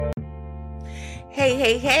Hey,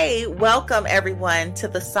 hey, hey, welcome everyone to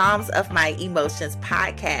the Psalms of My Emotions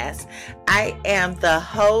podcast. I am the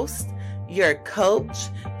host, your coach,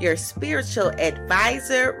 your spiritual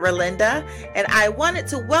advisor, Relinda, and I wanted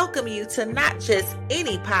to welcome you to not just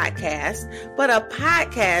any podcast, but a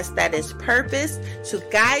podcast that is purposed to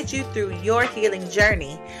guide you through your healing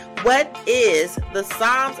journey. What is the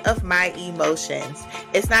Psalms of My Emotions?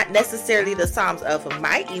 It's not necessarily the Psalms of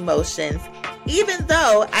my emotions, even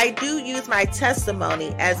though I do use my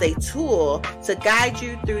testimony as a tool to guide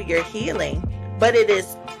you through your healing, but it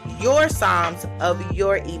is your Psalms of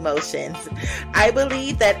your emotions. I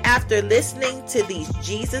believe that after listening to these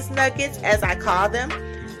Jesus nuggets, as I call them,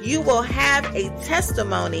 you will have a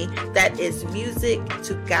testimony that is music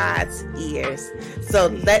to God's ears. So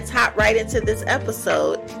let's hop right into this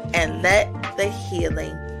episode and let the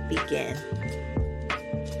healing begin.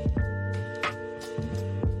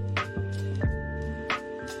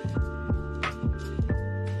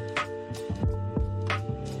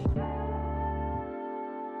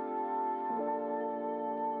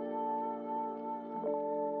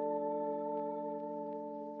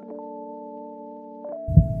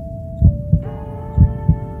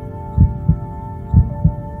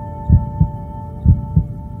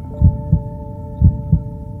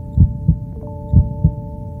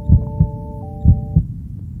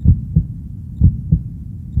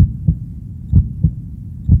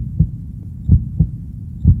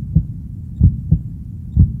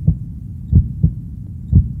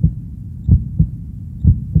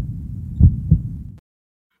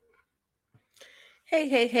 Hey,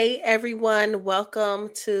 hey, hey, everyone. Welcome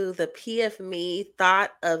to the PF Me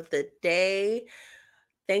Thought of the Day.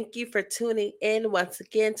 Thank you for tuning in once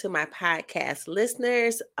again to my podcast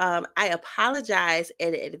listeners. I apologize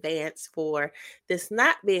in advance for this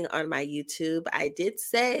not being on my YouTube. I did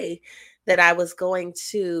say that I was going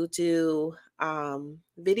to do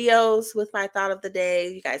videos with my thought of the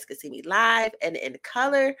day. You guys could see me live and in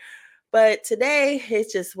color. But today,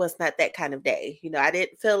 it just was not that kind of day. I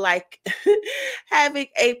didn't feel like having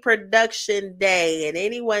a production day. And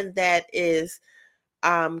anyone that is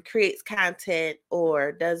creates content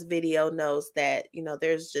or does video knows that,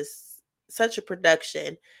 there's just such a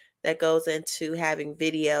production that goes into having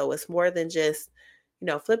video. It's more than just,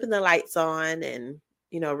 flipping the lights on and,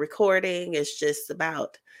 recording. It's just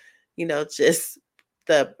about, just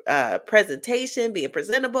the presentation, being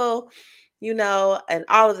presentable, and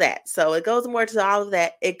all of that. So it goes more to all of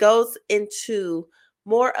that. It goes into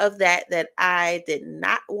more of that I did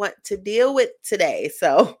not want to deal with today.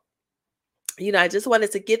 So, I just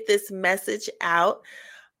wanted to get this message out.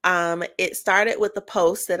 It started with the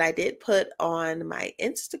post that I did put on my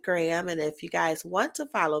Instagram. And if you guys want to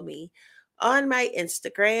follow me on my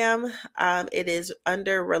Instagram, it is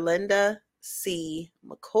under Relinda C.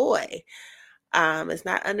 McCoy. It's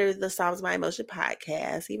not under the Psalms My Emotion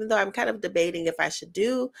podcast, even though I'm kind of debating if I should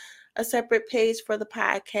do a separate page for the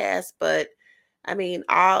podcast. But I mean,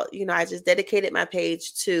 I just dedicated my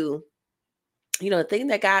page to, the thing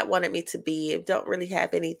that God wanted me to be. I don't really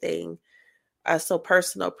have anything so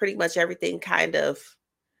personal. Pretty much everything kind of,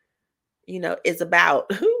 is about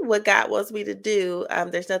what God wants me to do.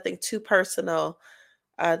 There's nothing too personal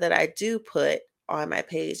that I do put on my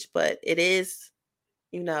page, but it is,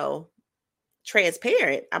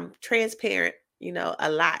 transparent. I'm transparent,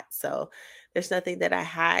 a lot. So there's nothing that I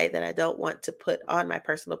hide that I don't want to put on my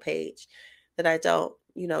personal page, that I don't,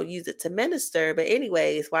 use it to minister. But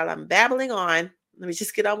anyways, while I'm babbling on, let me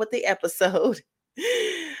just get on with the episode.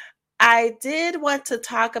 I did want to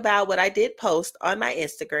talk about what I did post on my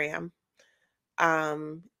Instagram.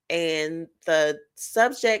 And the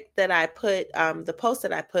subject that I put, the post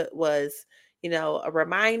that I put was, a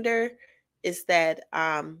reminder is that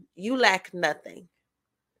you lack nothing.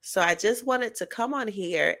 So I just wanted to come on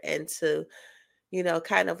here and to,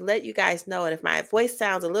 kind of let you guys know. And if my voice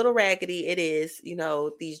sounds a little raggedy, it is,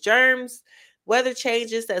 these germs, weather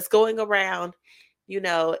changes that's going around,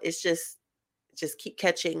 it's just keep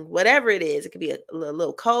catching whatever it is. It could be a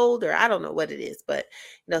little cold, or I don't know what it is, but,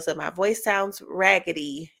 so my voice sounds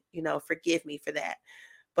raggedy, forgive me for that.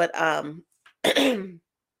 But,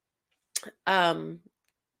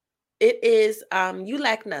 it is, you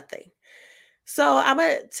lack nothing. So I'm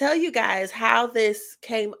going to tell you guys how this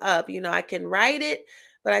came up. I can write it,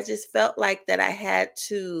 but I just felt like that I had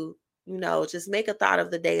to, just make a thought of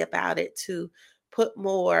the day about it, to put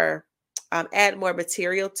more, add more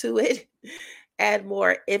material to it, add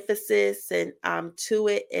more emphasis and to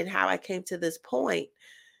it, and how I came to this point.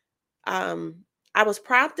 I was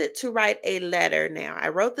prompted to write a letter. Now, I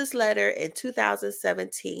wrote this letter in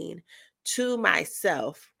 2017 to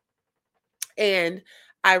myself. And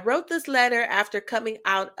I wrote this letter after coming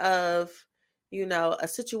out of, a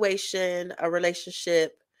situation, a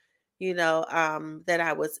relationship, that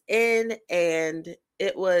I was in. And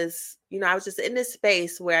it was, I was just in this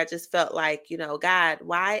space where I just felt like, God,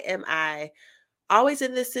 why am I always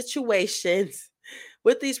in this situations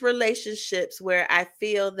with these relationships where I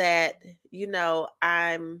feel that,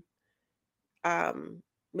 I'm um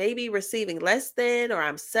maybe receiving less than, or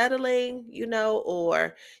I'm settling,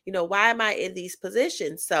 or why am I in these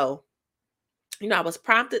positions? So, I was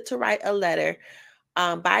prompted to write a letter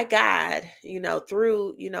by God,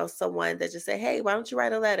 through, someone that just said, hey, why don't you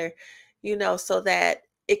write a letter, so that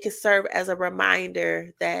it could serve as a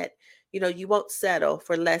reminder that, you won't settle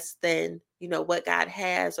for less than, what God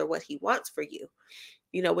has or what he wants for you,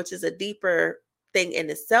 which is a deeper thing in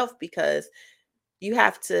itself, because you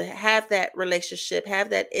have to have that relationship,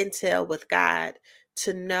 have that intel with God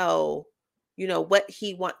to know, what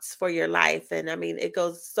he wants for your life. And I mean, it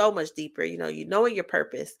goes so much deeper, you knowing your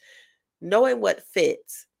purpose, knowing what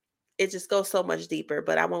fits. It just goes so much deeper,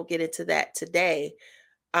 but I won't get into that today.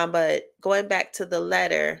 But going back to the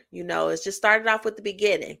letter, it's just started off with the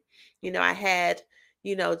beginning. I had,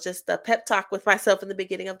 just a pep talk with myself in the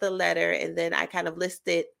beginning of the letter. And then I kind of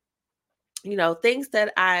listed, things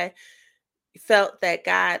that I felt that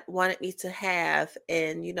God wanted me to have,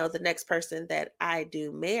 and the next person that I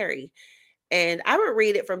do marry. And I would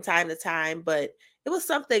read it from time to time, but it was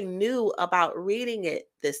something new about reading it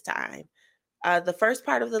this time. The first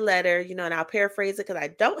part of the letter, and I'll paraphrase it because I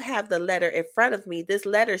don't have the letter in front of me. This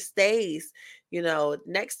letter stays,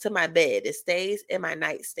 next to my bed. It stays in my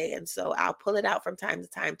nightstand. So I'll pull it out from time to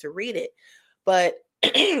time to read it. But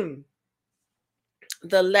the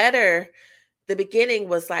letter, the beginning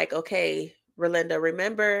was like, okay, Relinda,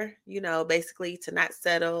 remember, basically to not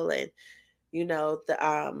settle, and,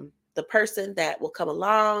 the person that will come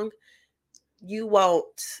along, you won't,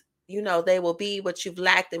 they will be what you've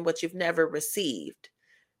lacked and what you've never received,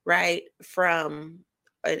 right?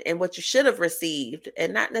 And what you should have received,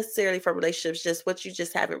 and not necessarily from relationships, just what you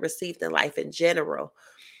just haven't received in life in general.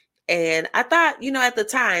 And I thought, at the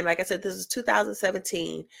time, like I said, this is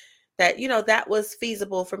 2017, that, that was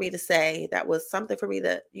feasible for me to say. That was something for me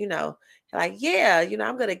to, like, yeah,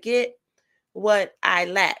 I'm going to get what I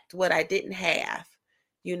lacked, what I didn't have,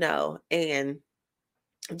 and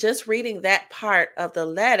just reading that part of the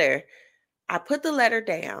letter, I put the letter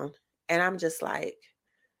down and I'm just like,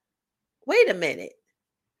 wait a minute.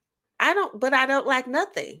 I don't lack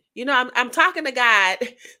nothing. I'm talking to God,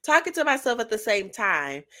 talking to myself at the same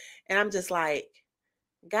time. And I'm just like,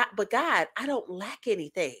 God, I don't lack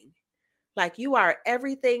anything. Like, you are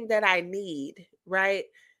everything that I need, right?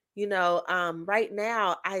 Right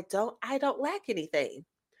now I don't lack anything.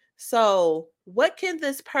 So, what can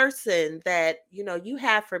this person that, you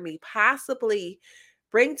have for me possibly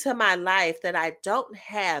bring to my life that I don't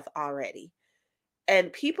have already?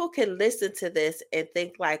 And people can listen to this and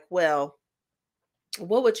think like, well,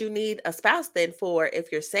 what would you need a spouse then for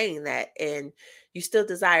if you're saying that and you still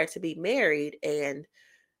desire to be married?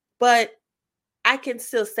 But I can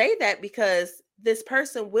still say that because this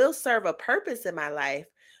person will serve a purpose in my life,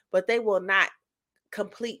 but they will not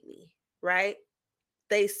complete me, right?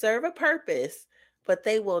 They serve a purpose, but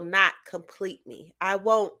they will not complete me. I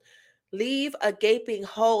won't leave a gaping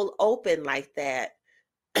hole open like that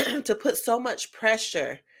to put so much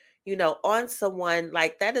pressure, on someone.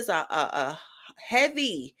 Like, that is a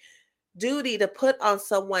heavy duty to put on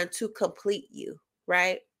someone to complete you,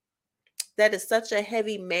 right? That is such a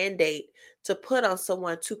heavy mandate to put on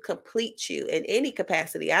someone to complete you in any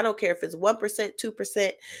capacity. I don't care if it's 1%,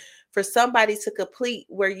 2%, for somebody to complete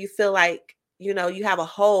where you feel like, you have a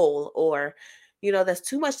hole, or, that's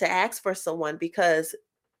too much to ask for someone, because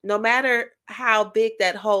no matter how big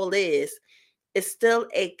that hole is, it's still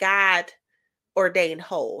a God ordained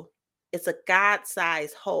hole. It's a God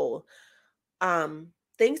sized hole. Um,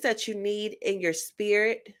 Things that you need in your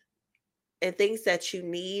spirit, and things that you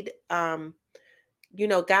need, God,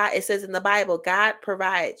 it says in the Bible, God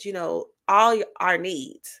provides, our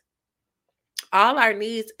needs. All our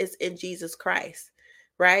needs is in Jesus Christ,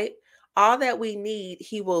 right? All that we need,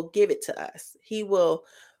 he will give it to us. He will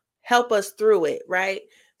help us through it, right?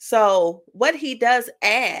 So what he does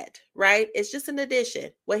add, right? It's just an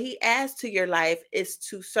addition. What he adds to your life is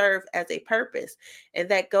to serve as a purpose. And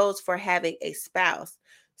that goes for having a spouse.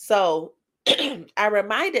 So I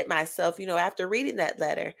reminded myself, after reading that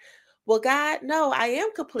letter, well, God, no, I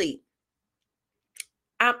am complete.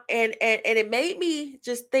 And it made me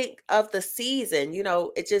just think of the season.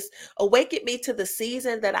 It just awakened me to the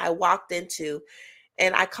season that I walked into,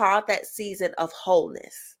 and I called that season of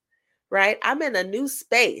wholeness, right? I'm in a new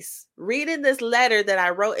space. Reading this letter that I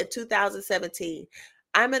wrote in 2017,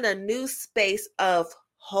 I'm in a new space of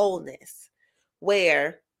wholeness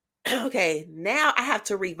where, okay, now I have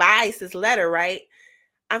to revise this letter, right?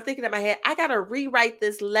 I'm thinking in my head, I got to rewrite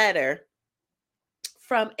this letter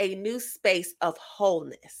from a new space of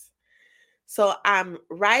wholeness. So I'm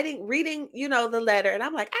reading, the letter, and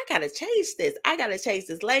I'm like, I got to change this. I got to change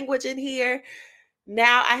this language in here.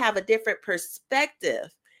 Now I have a different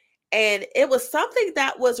perspective. And it was something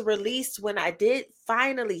that was released when I did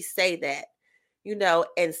finally say that,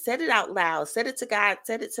 and said it out loud, said it to God,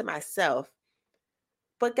 said it to myself.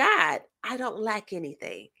 But God, I don't lack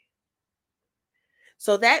anything.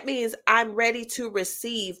 So that means I'm ready to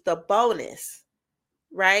receive the bonus,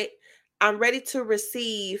 right? I'm ready to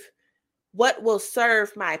receive what will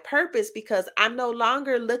serve my purpose because I'm no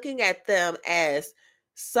longer looking at them as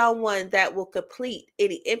someone that will complete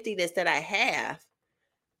any emptiness that I have.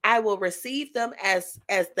 I will receive them as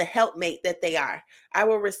the helpmate that they are. I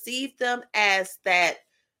will receive them as that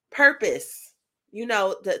purpose,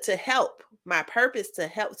 to help, my purpose, to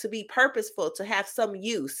help, to be purposeful, to have some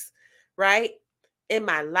use, right, in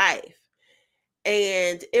my life.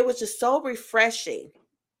 And it was just so refreshing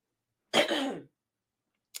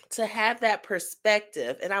to have that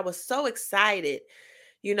perspective. And I was so excited,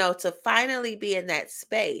 to finally be in that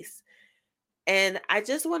space. And I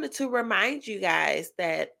just wanted to remind you guys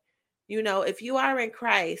that, if you are in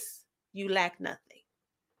Christ, you lack nothing,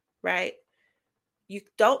 right? You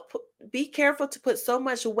don't be careful to put so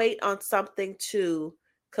much weight on something to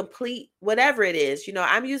complete whatever it is.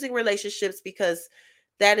 I'm using relationships because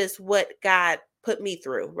that is what God put me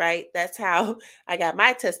through, right? That's how I got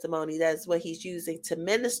my testimony. That's what he's using to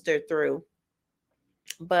minister through.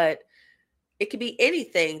 But it could be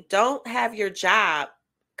anything. Don't have your job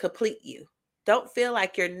complete you. Don't feel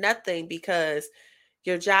like you're nothing because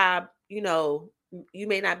your job, you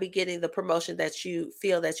may not be getting the promotion that you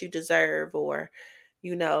feel that you deserve, or,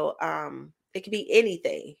 it could be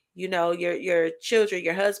anything, your children,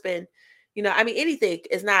 your husband, anything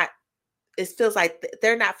is not, it feels like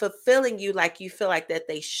they're not fulfilling you like you feel like that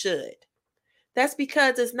they should. That's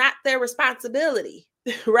because it's not their responsibility,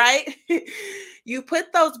 right? You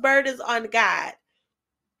put those burdens on God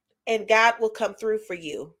and God will come through for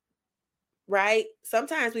you, right?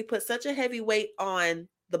 Sometimes we put such a heavy weight on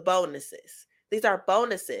the bonuses. These are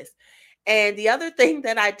bonuses. And the other thing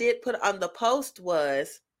that I did put on the post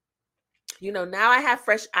was, now I have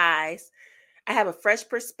fresh eyes. I have a fresh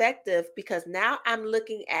perspective because now I'm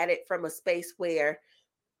looking at it from a space where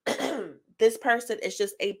this person is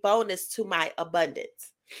just a bonus to my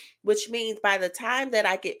abundance, which means by the time that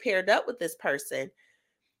I get paired up with this person,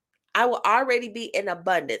 I will already be in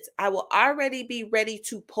abundance. I will already be ready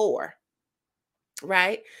to pour,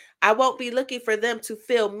 right? I won't be looking for them to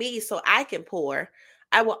fill me so I can pour.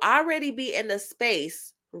 I will already be in a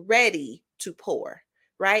space ready to pour,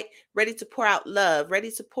 right? Ready to pour out love,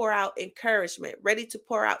 ready to pour out encouragement, ready to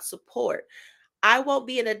pour out support. I won't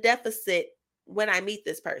be in a deficit when I meet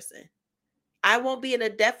this person. I won't be in a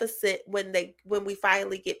deficit when we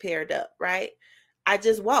finally get paired up, right? I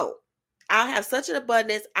just won't. I'll have such an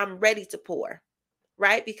abundance. I'm ready to pour,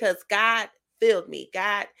 right? Because God filled me.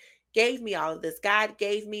 God gave me all of this. God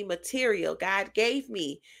gave me material. God gave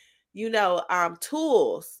me,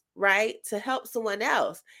 tools, right, to help someone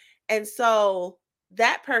else. And so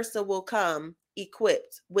that person will come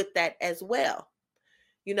equipped with that as well.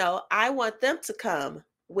 I want them to come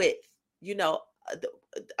with,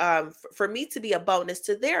 for me to be a bonus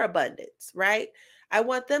to their abundance, right? I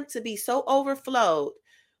want them to be so overflowed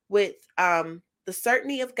with the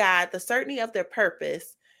certainty of God, the certainty of their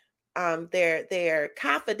purpose, their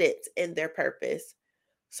confidence in their purpose,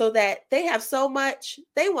 so that they have so much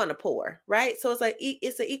they want to pour, right? So it's like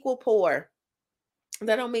it's an equal pour.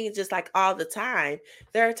 That don't mean just like all the time.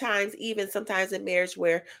 There are times, even sometimes in marriage,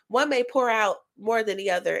 where one may pour out more than the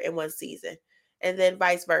other in one season, and then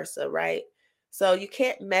vice versa, right? So you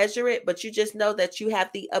can't measure it, but you just know that you have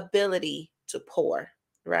the ability to pour,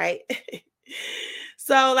 right?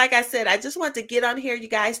 So, like I said, I just want to get on here. You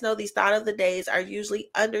guys know these thought of the days are usually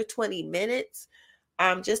under 20 minutes,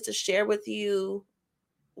 just to share with you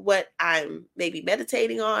what I'm maybe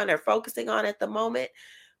meditating on or focusing on at the moment.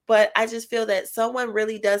 But I just feel that someone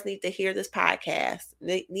really does need to hear this podcast.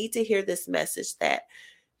 They need to hear this message that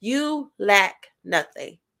you lack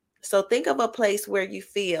nothing. So think of a place where you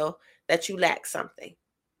feel that you lack something,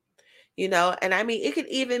 and it could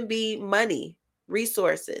even be money,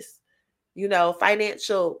 resources,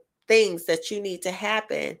 financial things that you need to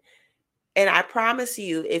happen. And I promise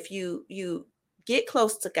you, if you get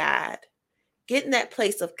close to God, get in that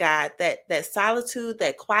place of God, that solitude,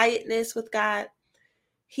 that quietness with God,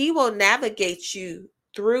 he will navigate you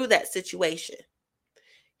through that situation.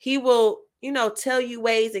 He will, tell you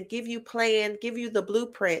ways and give you plan, give you the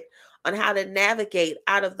blueprint on how to navigate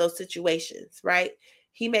out of those situations, right?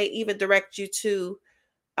 He may even direct you to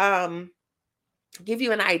um give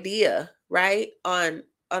you an idea, right, on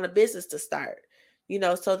a business to start,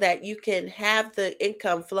 so that you can have the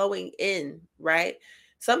income flowing in, right?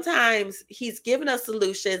 Sometimes he's given us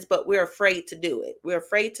solutions, but we're afraid to do it. We're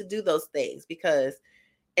afraid to do those things because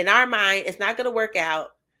in our mind, it's not going to work out.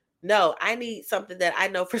 No, I need something that I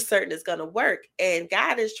know for certain is going to work. And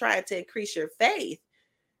God is trying to increase your faith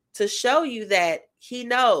to show you that he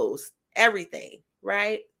knows everything,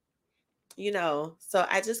 right? So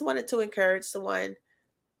I just wanted to encourage someone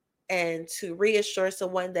and to reassure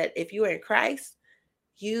someone that if you are in Christ,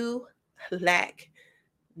 you lack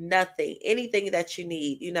nothing, anything that you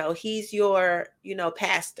need. He's your,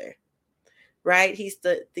 pastor, right?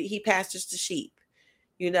 He pastors the sheep,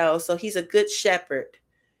 so he's a good shepherd,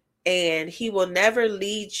 and he will never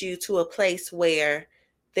lead you to a place where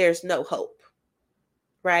there's no hope,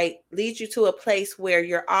 right? Lead you to a place where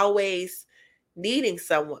you're always needing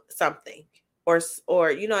something, or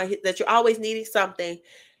that you're always needing something,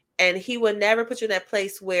 and he will never put you in that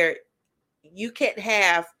place where you can't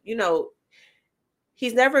have,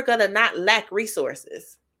 he's never going to not lack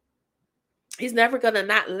resources. He's never going to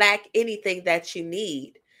not lack anything that you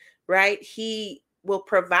need, right? He will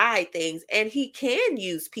provide things, and he can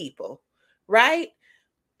use people, right?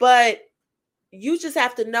 But you just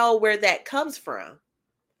have to know where that comes from.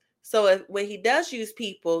 So when he does use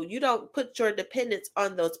people, you don't put your dependence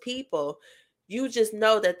on those people. You just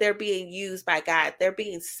know that they're being used by God. They're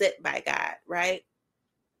being sent by God, right?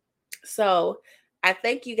 So I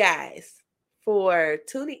thank you guys for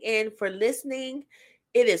tuning in, for listening.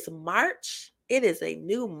 It is March. It is a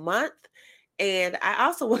new month. And I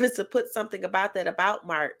also wanted to put something about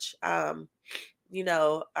March. A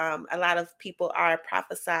lot of people are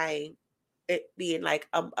prophesying it being like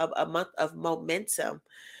a month of momentum,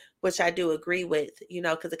 which I do agree with,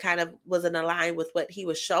 because it kind of was in line with what he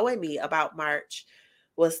was showing me about March,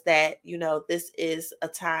 was that, this is a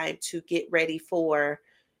time to get ready for,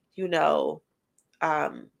 you know,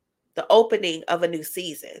 um, the opening of a new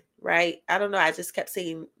season, right? I don't know. I just kept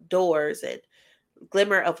seeing doors and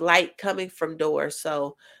glimmer of light coming from doors.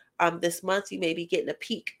 So this month you may be getting a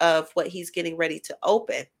peek of what he's getting ready to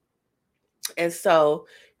open. And so,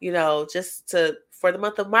 for the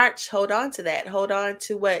month of March, hold on to that. Hold on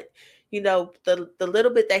to what, the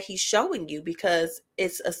little bit that he's showing you, because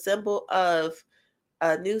it's a symbol of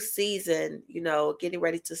a new season, getting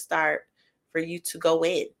ready to start for you to go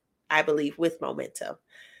in, I believe, with momentum.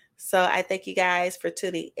 So I thank you guys for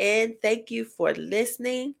tuning in. Thank you for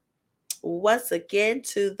listening once again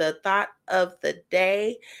to the thought of the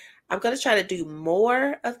day. I'm going to try to do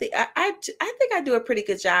more of I think I do a pretty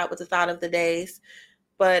good job with the thought of the days,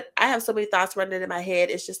 but I have so many thoughts running in my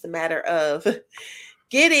head. It's just a matter of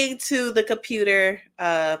getting to the computer,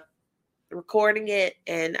 recording it.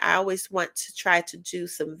 And I always want to try to do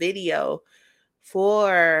some video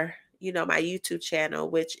for, my YouTube channel,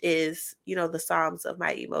 which is, the Psalms of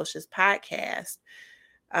My Emotions podcast.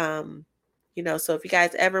 So if you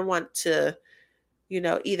guys ever want to,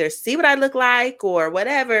 either see what I look like or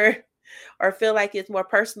whatever, or feel like it's more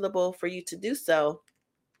personable for you to do so,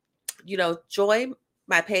 join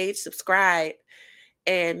my page, subscribe,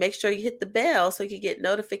 and make sure you hit the bell so you can get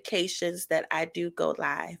notifications that I do go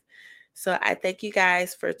live. So I thank you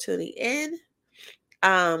guys for tuning in.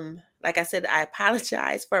 Like I said, I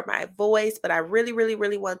apologize for my voice, but I really, really,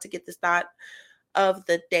 really want to get this thought of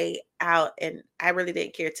the day out, and I really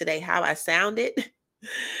didn't care today how I sounded.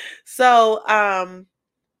 So,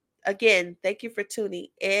 again, thank you for tuning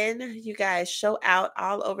in. You guys show out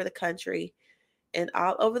all over the country and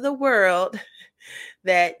all over the world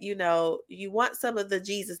that, you want some of the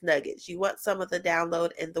Jesus nuggets. You want some of the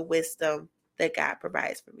download and the wisdom that God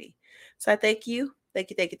provides for me. So I thank you. Thank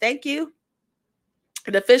you. Thank you. Thank you.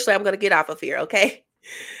 And officially, I'm going to get off of here. Okay.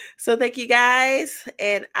 So thank you guys.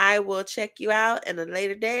 And I will check you out in a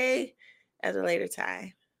later day at a later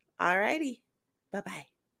time. All righty. Bye-bye.